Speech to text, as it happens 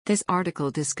This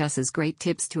article discusses great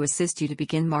tips to assist you to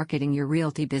begin marketing your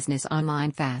realty business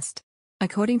online fast.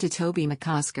 According to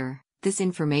McCosker, this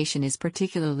information is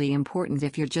particularly important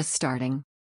if you're just starting.